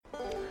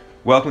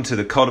Welcome to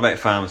the Cultivate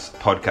Farms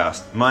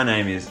podcast. My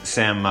name is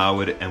Sam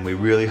Marwood and we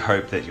really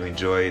hope that you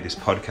enjoy this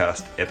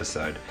podcast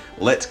episode.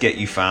 Let's get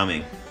you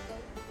farming.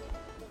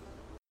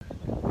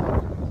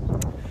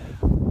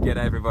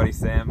 G'day everybody,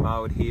 Sam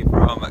Marwood here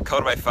from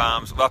Cultivate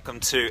Farms.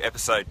 Welcome to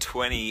episode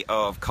 20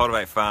 of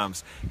Cultivate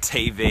Farms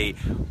TV.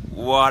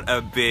 What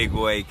a big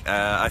week.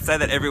 I say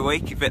that every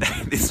week, but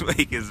this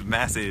week is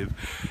massive.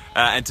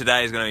 And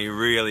today is going to be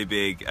really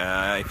big.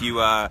 If you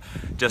are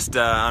just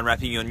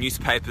unwrapping your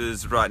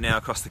newspapers right now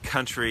across the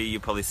country,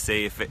 you'll probably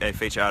see a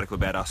feature article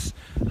about us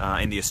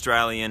in The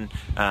Australian,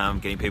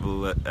 getting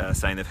people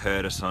saying they've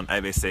heard us on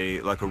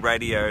ABC local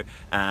radio.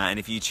 And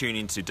if you tune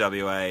into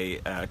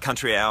WA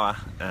Country Hour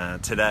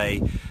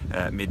today,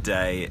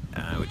 midday,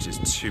 which is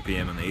 2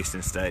 p.m. on the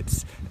eastern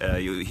states,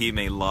 you'll hear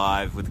me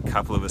live with a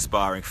couple of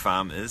aspiring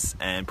farmers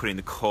and putting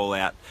the call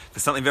out for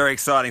something very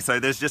exciting. So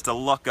there's just a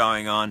lot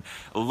going on,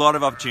 a lot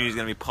of opportunities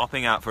going to be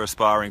popping up for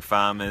aspiring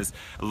farmers.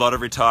 A lot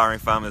of retiring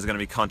farmers are going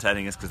to be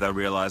contacting us because they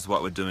realise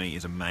what we're doing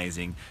is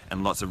amazing,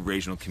 and lots of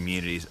regional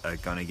communities are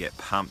going to get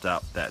pumped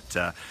up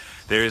that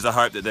there is a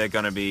hope that they're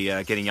going to be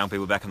getting young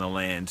people back on the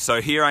land.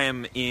 So here I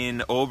am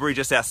in Albury,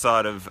 just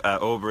outside of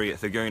Albury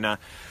at Thurgoona,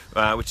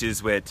 which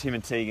is where Tim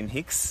and Tegan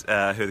Hicks, who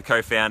are the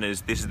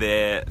co-founders, this is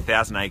their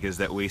 1,000 acres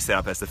that we set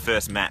up as the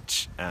first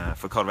match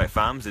for Cultivate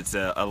Farms. It's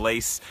a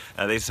lease.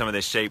 These are some of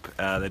their sheep.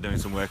 They're doing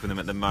some work with them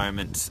at the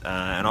moment,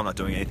 and I'm not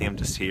doing anything. I'm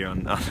just here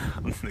on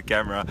the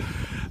camera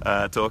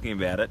talking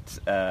about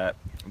it.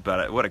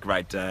 But what a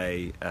great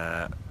day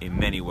in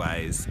many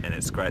ways, and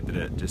it's great that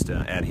it just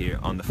out here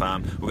on the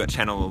farm. We've got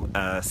Channel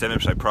 7,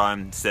 so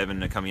Prime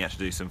 7 are coming out to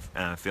do some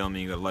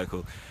filming. You've got a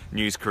local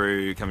news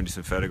crew coming to do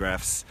some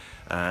photographs.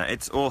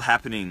 It's all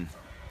happening.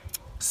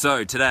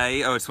 So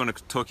today I just want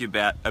to talk to you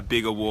about a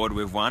big award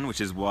we've won, which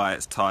is why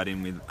it's tied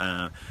in with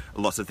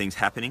lots of things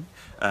happening.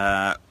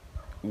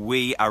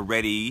 We are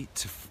ready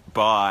to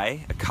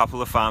buy a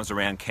couple of farms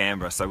around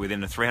Canberra, so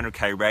within a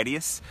 300k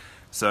radius.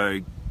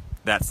 So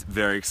that's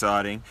very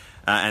exciting.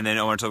 And then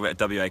I want to talk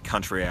about WA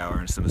Country Hour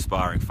and some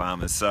aspiring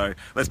farmers. So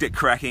let's get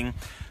cracking.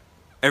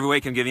 Every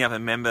week I'm giving up a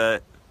member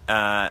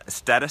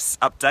status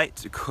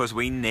update because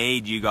we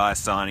need you guys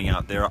signing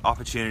up. There are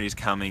opportunities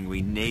coming.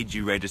 We need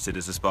you registered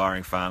as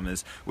aspiring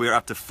farmers. We're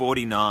up to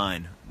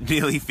 49,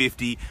 nearly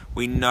 50.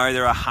 We know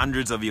there are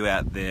hundreds of you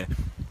out there.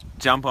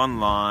 Jump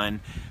online,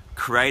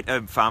 create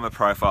a farmer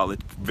profile.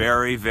 It's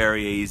very,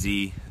 very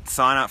easy.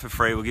 Sign up for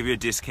free. We'll give you a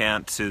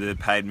discount to the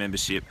paid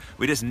membership.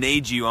 We just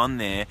need you on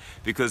there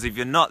because if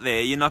you're not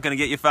there, you're not going to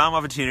get your farm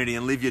opportunity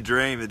and live your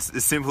dream. It's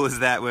as simple as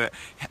that. We're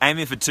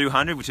aiming for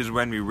 200, which is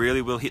when we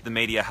really will hit the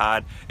media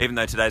hard. Even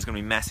though today's going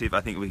to be massive,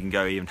 I think we can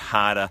go even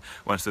harder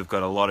once we've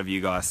got a lot of you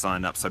guys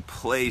signed up. So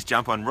please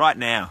jump on right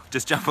now.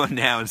 Just jump on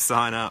now and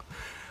sign up.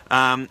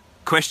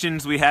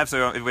 Questions we have,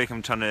 so every week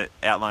I'm trying to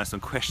outline some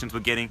questions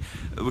we're getting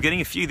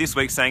a few this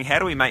week saying, how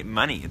do we make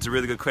money? It's a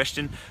really good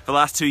question. For the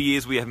last 2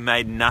 years we have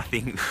made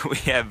nothing. We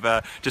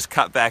have just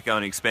cut back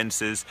on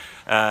expenses,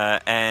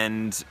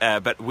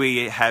 but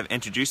we have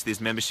introduced this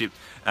membership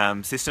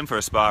system for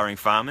aspiring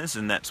farmers,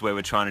 and that's where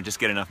we're trying to just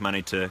get enough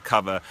money to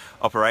cover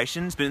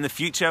operations. But in the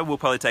future we'll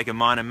probably take a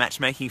minor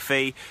matchmaking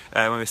fee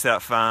when we set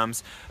up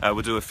farms. We'll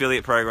do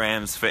affiliate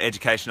programs for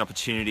education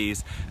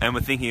opportunities, and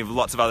we're thinking of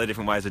lots of other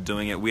different ways of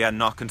doing it. We are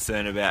not concerned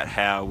about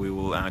how we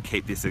will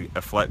keep this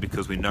afloat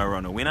because we know we're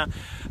on a winner.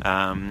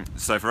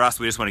 So for us,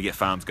 we just want to get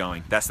farms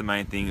going. That's the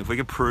main thing. If we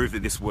can prove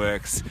that this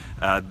works,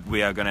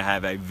 we are going to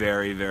have a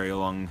very, very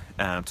long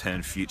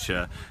term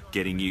future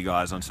getting you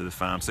guys onto the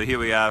farm. So here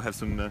we are, have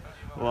some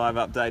live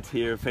updates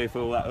here of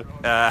people.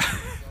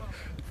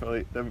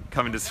 Probably them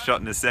coming to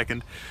shot in a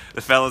second.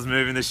 The fella's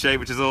moving the sheep,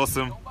 which is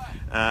awesome.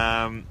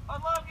 I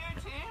love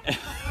you, Tim.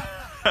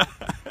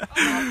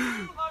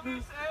 I love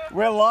you, Sam.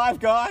 We're live,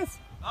 guys.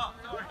 Oh,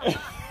 sorry.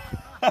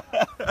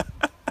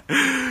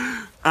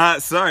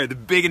 So the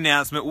big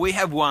announcement, we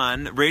have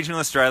won Regional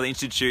Australia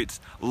Institute's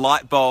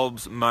Light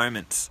Bulbs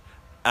Moments.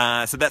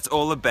 So that's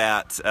all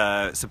about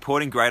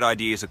supporting great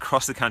ideas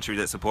across the country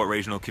that support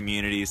regional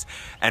communities,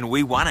 and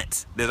we won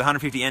it. There's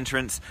 150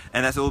 entrants,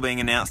 and that's all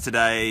being announced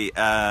today,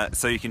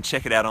 so you can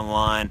check it out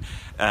online.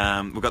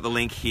 We've got the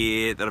link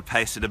here that I've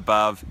pasted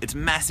above. It's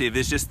massive.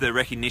 It's just the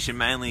recognition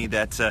mainly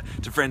that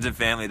to friends and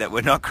family that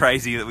we're not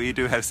crazy, that we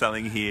do have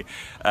something here,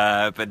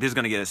 but this is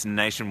going to get us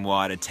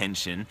nationwide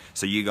attention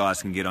so you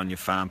guys can get on your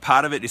farm.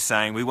 Part of it is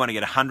saying we want to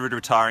get 100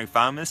 retiring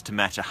farmers to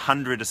match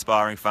 100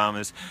 aspiring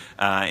farmers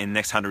in the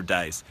next 100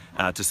 days.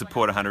 To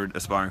support 100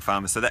 aspiring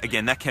farmers. So that,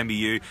 again, that can be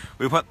you.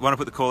 We want to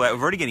put the call out.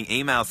 We're already getting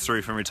emails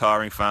through from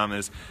retiring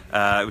farmers,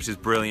 which is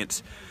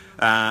brilliant.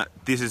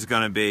 This is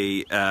going to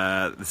be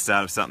the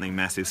start of something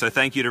massive. So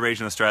thank you to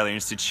Regional Australia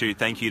Institute,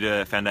 thank you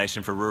to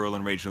Foundation for Rural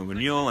and Regional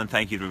Renewal, and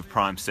thank you to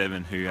Prime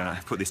 7 who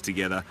have put this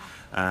together.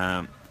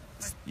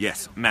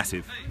 Yes,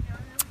 massive.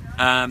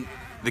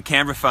 The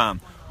Canberra farm.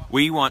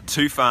 We want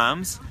 2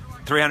 farms,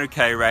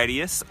 300k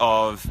radius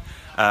of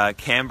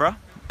Canberra.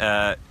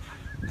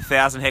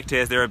 1,000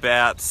 hectares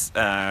thereabouts,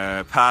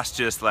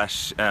 pasture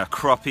 /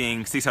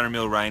 cropping, 600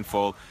 mil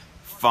rainfall,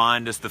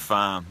 find us the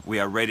farm. We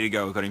are ready to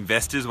go. We've got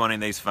investors wanting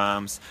these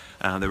farms.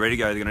 They're ready to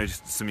go. They're going to do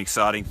some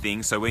exciting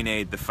things. So we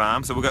need the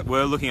farm. So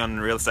we're looking on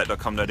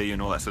realestate.com.au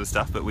and all that sort of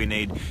stuff. But we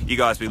need you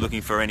guys to be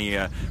looking for any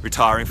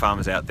retiring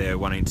farmers out there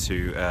wanting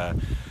to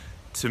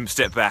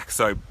step back.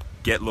 So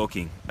get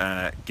looking,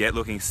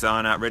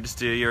 sign up,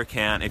 register your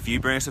account. If you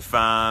bring us a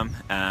farm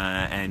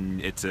and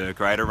it's a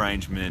great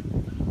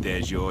arrangement,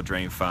 there's your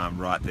dream farm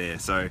right there.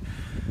 So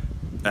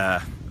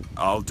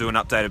I'll do an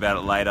update about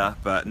it later,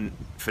 but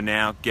for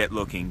now, get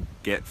looking,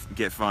 get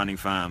finding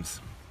farms.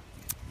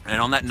 And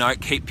on that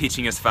note, keep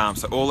pitching us farms.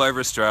 So all over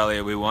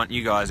Australia, we want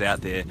you guys out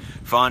there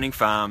finding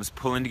farms,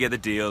 pulling together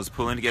deals,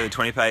 pulling together a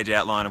 20-page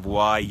outline of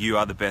why you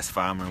are the best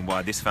farmer and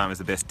why this farm is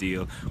the best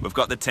deal. We've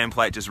got the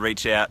template, just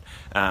reach out,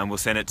 we'll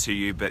send it to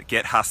you, but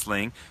get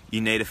hustling.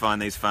 You need to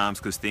find these farms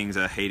because things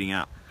are heating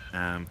up.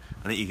 I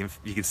think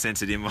you can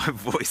sense it in my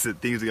voice that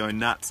things are going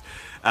nuts.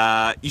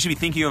 You should be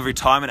thinking of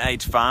retirement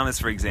age farmers,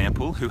 for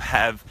example, who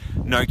have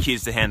no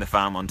kids to hand the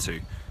farm on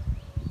to.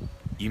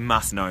 You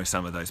must know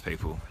some of those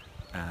people.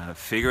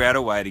 Figure out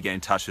a way to get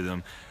in touch with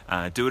them.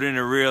 Do it in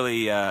a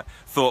really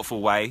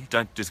thoughtful way.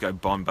 Don't just go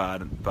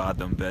bombard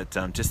them, but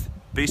just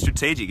be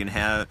strategic in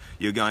how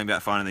you're going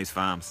about finding these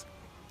farms.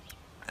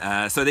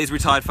 So these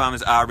retired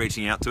farmers are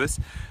reaching out to us,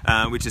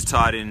 which is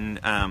tied in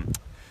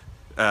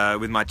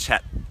with my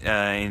chat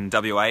in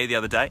WA the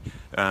other day.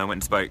 Went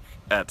and spoke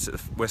at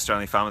West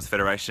Australian Farmers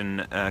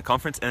Federation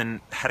conference and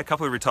had a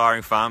couple of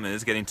retiring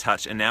farmers get in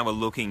touch, and now we're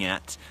looking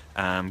at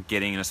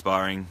getting an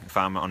aspiring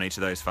farmer on each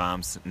of those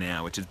farms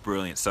now, which is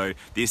brilliant. So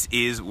this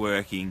is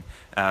working.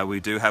 We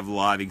do have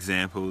live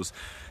examples.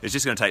 It's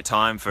just going to take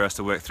time for us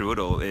to work through it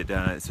all.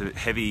 It's a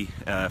heavy,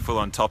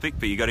 full-on topic,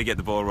 but you've got to get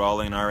the ball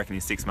rolling, and I reckon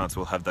in 6 months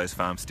we'll have those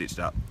farms stitched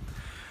up.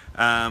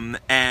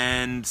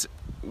 And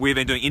we've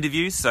been doing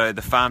interviews, so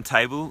the farm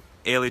table,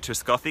 Airlie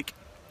Trescothick,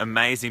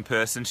 amazing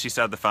person. She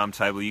started the farm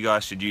table. You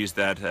guys should use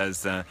that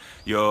as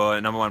your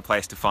number one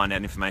place to find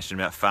out information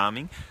about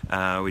farming.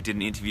 We did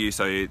an interview,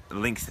 so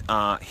links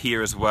are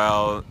here as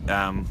well.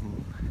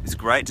 It's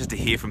great just to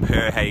hear from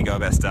her how you go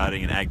about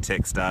starting an ag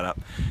tech startup,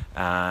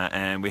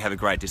 and we have a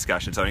great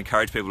discussion. So I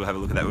encourage people to have a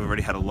look at that. We've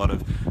already had a lot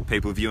of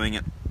people viewing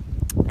it.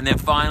 And then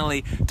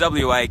finally,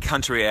 WA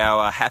Country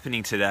Hour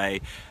happening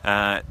today.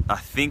 I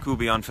think we'll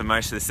be on for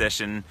most of the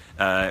session.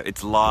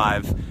 It's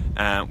live.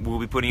 We'll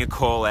be putting a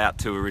call out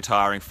to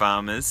retiring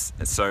farmers,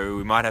 so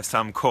we might have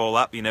some call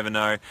up, you never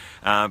know.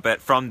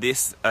 But from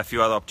this, a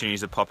few other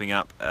opportunities are popping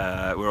up.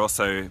 We'll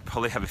also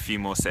probably have a few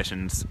more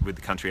sessions with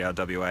the Country Hour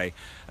WA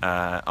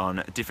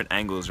on different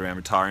angles around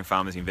retiring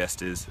farmers,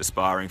 investors,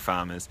 aspiring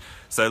farmers.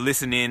 So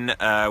listen in,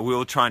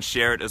 we'll try and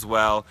share it as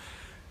well.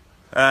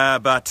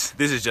 But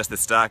this is just the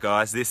start,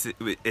 guys.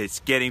 It's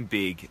getting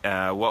big.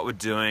 What we're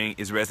doing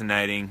is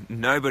resonating.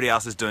 Nobody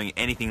else is doing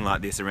anything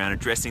like this around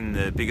addressing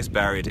the biggest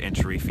barrier to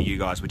entry for you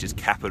guys, which is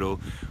capital.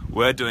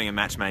 We're doing a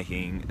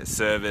matchmaking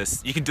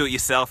service. You can do it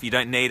yourself. You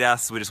don't need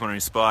us. We just want to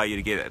inspire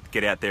you to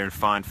get out there and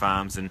find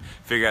farms and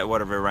figure out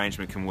whatever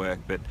arrangement can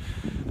work. But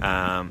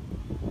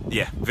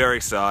yeah, very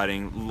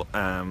exciting.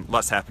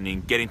 Lots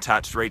happening. Get in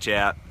touch. Reach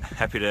out.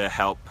 Happy to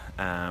help.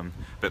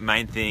 But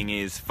main thing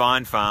is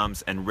find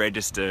farms and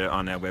register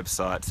on our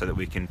website so that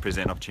we can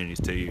present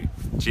opportunities to you.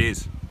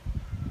 Cheers.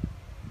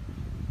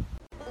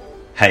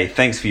 Hey,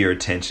 thanks for your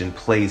attention.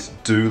 Please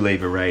do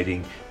leave a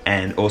rating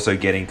and also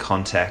get in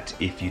contact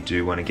if you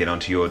do want to get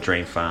onto your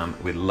dream farm.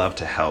 We'd love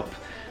to help.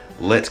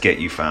 Let's get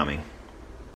you farming.